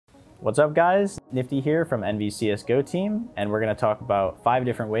What's up guys, Nifty here from NV CSGO team, and we're going to talk about 5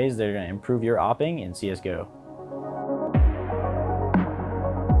 different ways that are going to improve your opping in CSGO.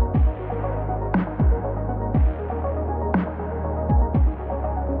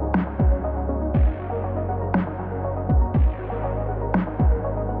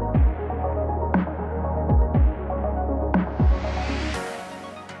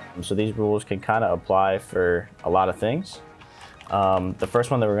 So these rules can kind of apply for a lot of things. The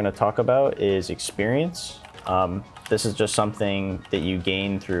first one that we're going to talk about is experience. This is just something that you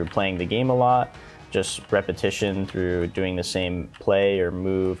gain through playing the game a lot, just repetition through doing the same play or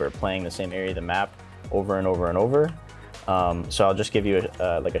move or playing the same area of the map over and over and over. So I'll just give you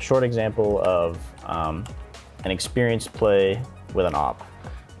like a short example of an experienced play with an op.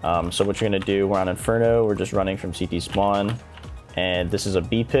 So what you're going to do, we're on Inferno, we're just running from CT spawn, and this is a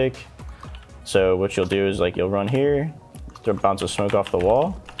B pick. So what you'll do is like you'll run here, bounce a smoke off the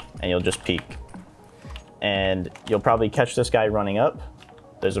wall, and you'll just peek. And you'll probably catch this guy running up.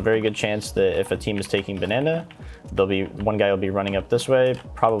 There's a very good chance that if a team is taking banana, one guy will be running up this way,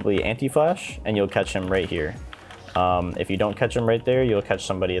 probably anti-flash, and you'll catch him right here. If you don't catch him right there, you'll catch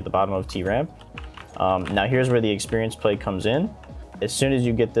somebody at the bottom of T ramp. Now here's where the experience play comes in. As soon as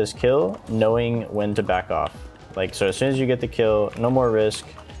you get this kill, knowing when to back off. So as soon as you get the kill, no more risk,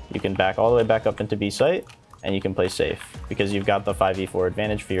 you can back all the way back up into B site, and you can play safe because you've got the 5v4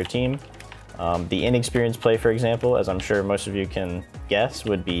 advantage for your team. The inexperienced play, for example, as I'm sure most of you can guess,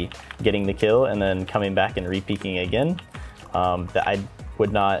 would be getting the kill and then coming back and re-peeking again. I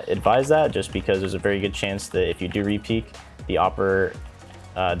would not advise that, just because there's a very good chance that if you do re-peek, the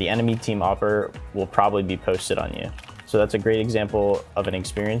enemy team AWPer will probably be posted on you. So that's a great example of an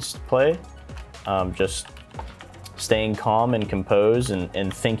experienced play. Just staying calm and composed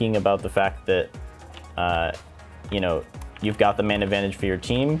and thinking about the fact that you've got the man advantage for your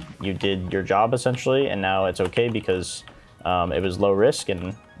team. You did your job essentially, and now it's okay because it was low risk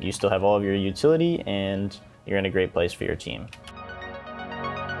and you still have all of your utility and you're in a great place for your team.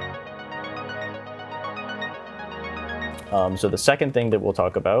 So the second thing that we'll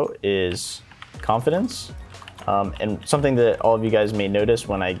talk about is confidence. And something that all of you guys may notice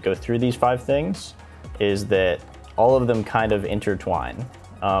when I go through these 5 things is that all of them kind of intertwine.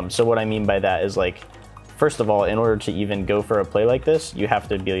 So what I mean by that is, like, first of all, in order to even go for a play like this, you have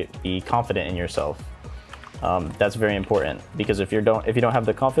to be confident in yourself. That's very important, because if you don't have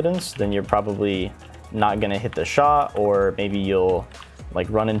the confidence, then you're probably not gonna hit the shot, or maybe you'll like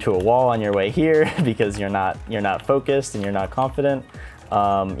run into a wall on your way here because you're not focused and you're not confident,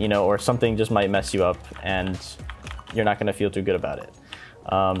 or something just might mess you up and you're not gonna feel too good about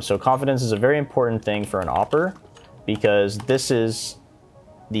it. So confidence is a very important thing for an AWPer, because this is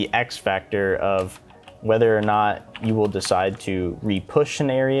the X factor of whether or not you will decide to re-push an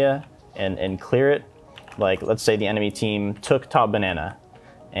area and clear it. Like, let's say the enemy team took top banana,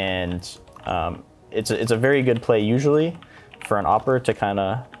 and it's a very good play usually for an AWPer to kind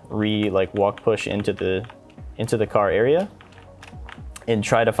of walk push into the car area and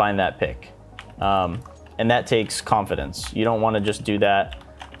try to find that pick. And that takes confidence. You don't want to just do that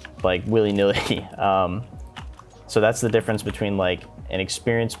like willy-nilly. So that's the difference between like an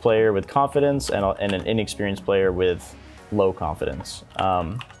experienced player with confidence and an inexperienced player with low confidence.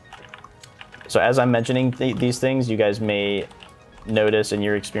 So as I'm mentioning these things, you guys may notice in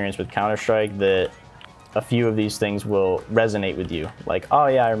your experience with Counter-Strike that a few of these things will resonate with you. Like, oh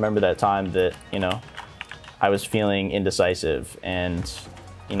yeah, I remember that time that, I was feeling indecisive and,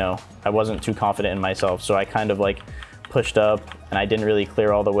 I wasn't too confident in myself. So I kind of like pushed up and I didn't really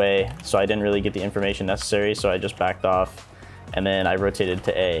clear all the way. So I didn't really get the information necessary. So I just backed off, and then I rotated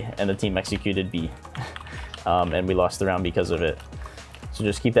to A, and the team executed B. And we lost the round because of it. So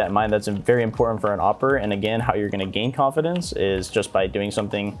just keep that in mind. That's very important for an AWPer. And again, how you're going to gain confidence is just by doing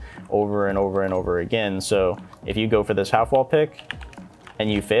something over and over and over again. So if you go for this half wall pick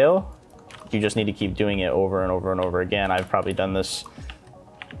and you fail, you just need to keep doing it over and over and over again. I've probably done this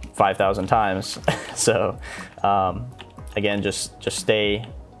 5,000 times. So again, just stay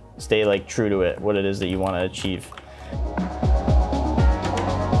like true to it, what it is that you want to achieve.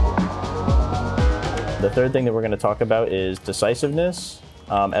 The third thing that we're going to talk about is decisiveness.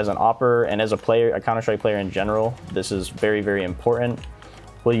 As an AWPer and as a player, a Counter-Strike player in general, this is very, very important.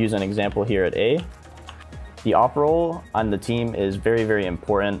 We'll use an example here at A. The AWP role on the team is very, very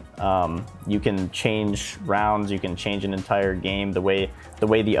important. You can change rounds, you can change an entire game, the way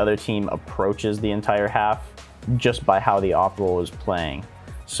the other team approaches the entire half, just by how the AWP role is playing.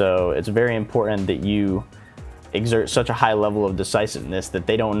 So it's very important that you exert such a high level of decisiveness that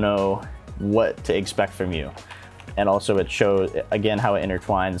they don't know what to expect from you. And also it shows, again, how it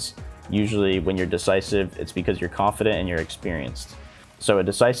intertwines Usually when you're decisive, it's because you're confident and you're experienced. So a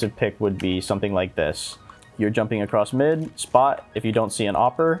decisive pick would be something like this. You're jumping across mid, spot. If you don't see an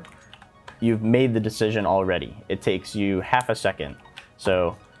AWPer, you've made the decision already. It takes you half a second.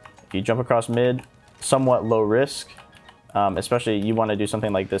 So if you jump across mid, somewhat low risk, especially you want to do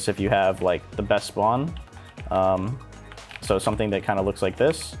something like this if you have like the best spawn. So something that kind of looks like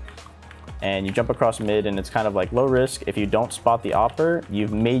this, and you jump across mid and it's kind of like low risk. If you don't spot the AWPer,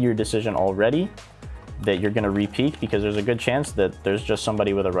 you've made your decision already that you're going to re-peek, because there's a good chance that there's just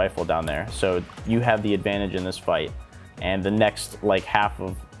somebody with a rifle down there. So you have the advantage in this fight. And the next like half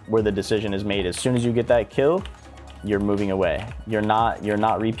of where the decision is made, as soon as you get that kill, you're moving away. You're not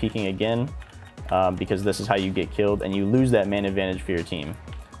re-peeking again, because this is how you get killed, and you lose that man advantage for your team.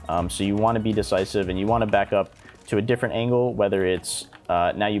 So you want to be decisive, and you want to back up to a different angle, whether it's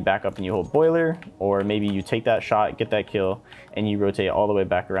now you back up and you hold boiler, or maybe you take that shot, get that kill, and you rotate all the way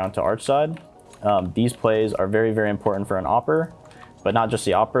back around to arch side. These plays are very, very important for an AWPer, but not just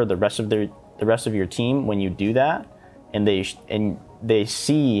the AWPer, the rest of your team. When you do that, and they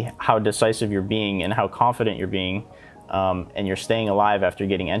see how decisive you're being and how confident you're being, and you're staying alive after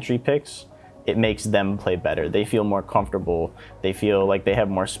getting entry picks, it makes them play better. They feel more comfortable. They feel like they have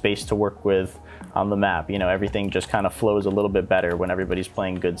more space to work with on the map. You know, everything just kind of flows a little bit better when everybody's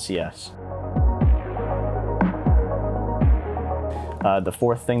playing good CS. The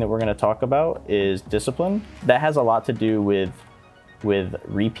fourth thing that we're going to talk about is discipline. That has a lot to do with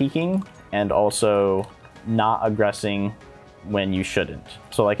re-peeking and also not aggressing when you shouldn't.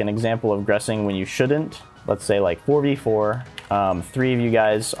 So like an example of aggressing when you shouldn't, let's say like 4v4, 3 of you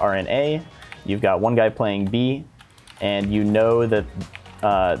guys are in A, you've got 1 guy playing B, and you know that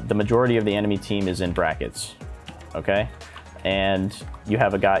the majority of the enemy team is in brackets, okay? And you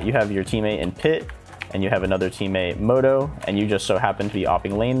have your teammate in pit, and you have another teammate moto, and you just so happen to be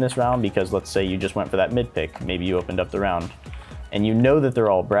opping lane this round because let's say you just went for that mid pick, maybe you opened up the round, and you know that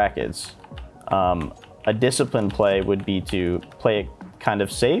they're all brackets. A disciplined play would be to play it kind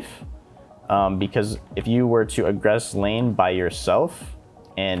of safe, because if you were to aggress lane by yourself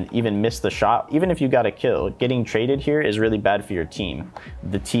and even miss the shot, even if you got a kill, getting traded here is really bad for your team.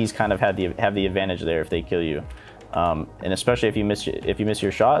 The T's kind of have the advantage there if they kill you. And especially if you miss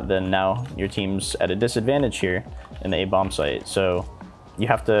your shot, then now your team's at a disadvantage here in the A bomb site. So you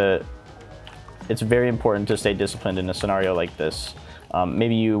have to, it's very important to stay disciplined in a scenario like this.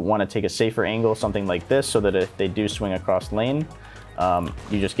 Maybe you want to take a safer angle, something like this, so that if they do swing across lane,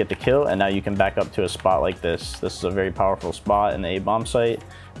 you just get the kill, and now you can back up to a spot like this. This is a very powerful spot in the A bomb site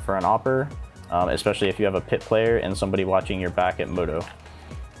for an AWPer, especially if you have a pit player and somebody watching your back at moto.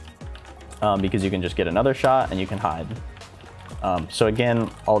 Because you can just get another shot and you can hide. So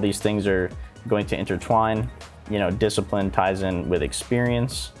again, all these things are going to intertwine. You know, discipline ties in with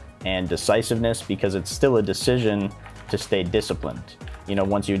experience and decisiveness, because it's still a decision to stay disciplined. You know,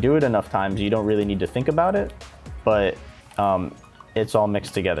 once you do it enough times, you don't really need to think about it, but it's all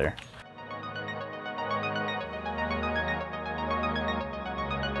mixed together.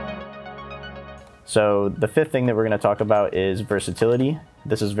 So the fifth thing that we're going to talk about is versatility.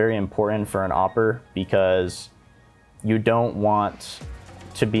 This is very important for an AWPer, because you don't want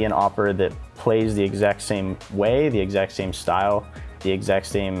to be an AWPer that plays the exact same way, the exact same style, the exact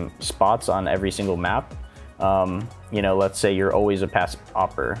same spots on every single map. You know, let's say you're always a passive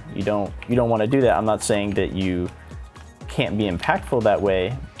AWPer. You don't want to do that. I'm not saying that you can't be impactful that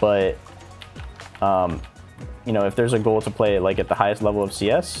way, but you know, if there's a goal to play like at the highest level of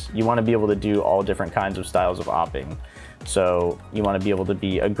CS, you want to be able to do all different kinds of styles of opping. So you want to be able to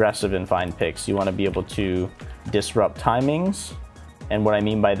be aggressive and find picks. You want to be able to disrupt timings. And what I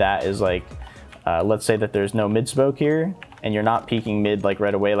mean by that is like, let's say that there's no mid smoke here and you're not peeking mid like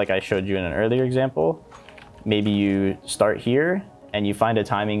right away, like I showed you in an earlier example. Maybe you start here and you find a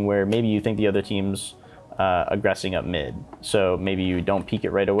timing where maybe you think the other team's aggressing up mid. So maybe you don't peek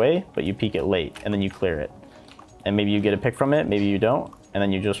it right away, but you peek it late and then you clear it. And maybe you get a pick from it, maybe you don't, and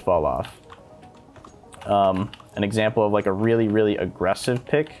then you just fall off. An example of like a really, really aggressive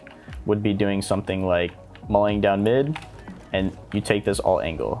pick would be doing something like mulling down mid, and you take this alt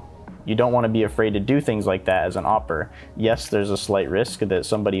angle. You don't want to be afraid to do things like that as an AWPer. Yes, there's a slight risk that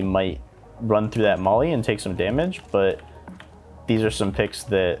somebody might run through that molly and take some damage, but these are some picks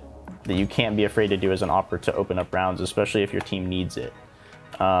that you can't be afraid to do as an AWPer to open up rounds, especially if your team needs it.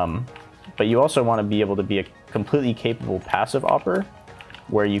 But you also want to be able to be a completely capable passive AWPer,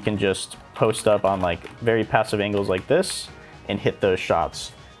 where you can just post up on like very passive angles like this and hit those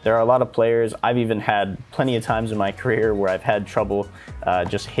shots. There are a lot of players, I've even had plenty of times in my career where I've had trouble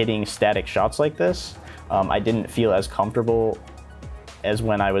just hitting static shots like this. I didn't feel as comfortable as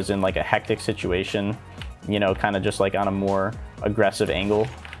when I was in like a hectic situation, you know, kind of just like on a more aggressive angle.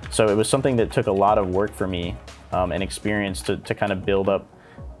 So it was something that took a lot of work for me and experience to kind of build up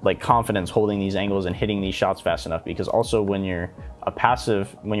like confidence holding these angles and hitting these shots fast enough. Because also when you're in a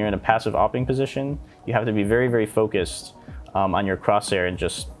passive AWPing position, you have to be very, very focused on your crosshair and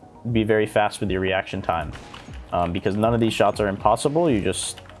just be very fast with your reaction time. Because none of these shots are impossible, you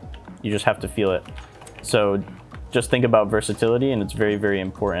just have to feel it. So just think about versatility, and it's very, very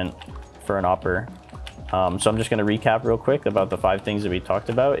important for an AWPer. So I'm just going to recap real quick about the 5 things that we talked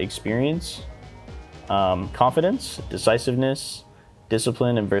about: experience, confidence, decisiveness,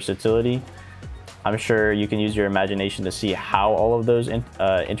 discipline, and versatility. I'm sure you can use your imagination to see how all of those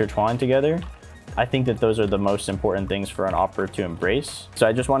intertwine together. I think that those are the most important things for an AWPer to embrace. So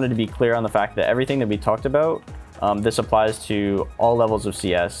I just wanted to be clear on the fact that everything that we talked about, this applies to all levels of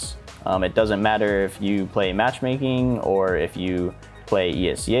CS. It doesn't matter if you play matchmaking or if you play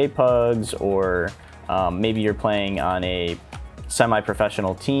ESCA pugs, or maybe you're playing on a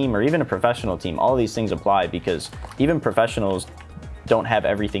semi-professional team or even a professional team. All of these things apply, because even professionals don't have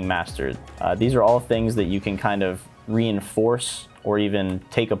everything mastered. These are all things that you can kind of reinforce or even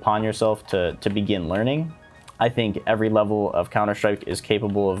take upon yourself to begin learning. I think every level of Counter-Strike is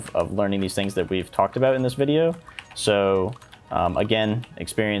capable of learning these things that we've talked about in this video. So again,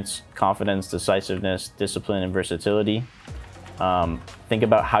 experience, confidence, decisiveness, discipline, and versatility. Think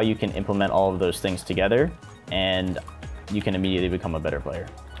about how you can implement all of those things together, and you can immediately become a better player.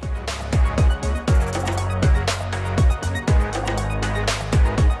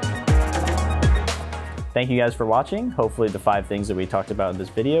 Thank you guys for watching. Hopefully the 5 things that we talked about in this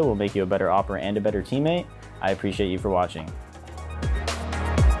video will make you a better AWPer and a better teammate. I appreciate you for watching.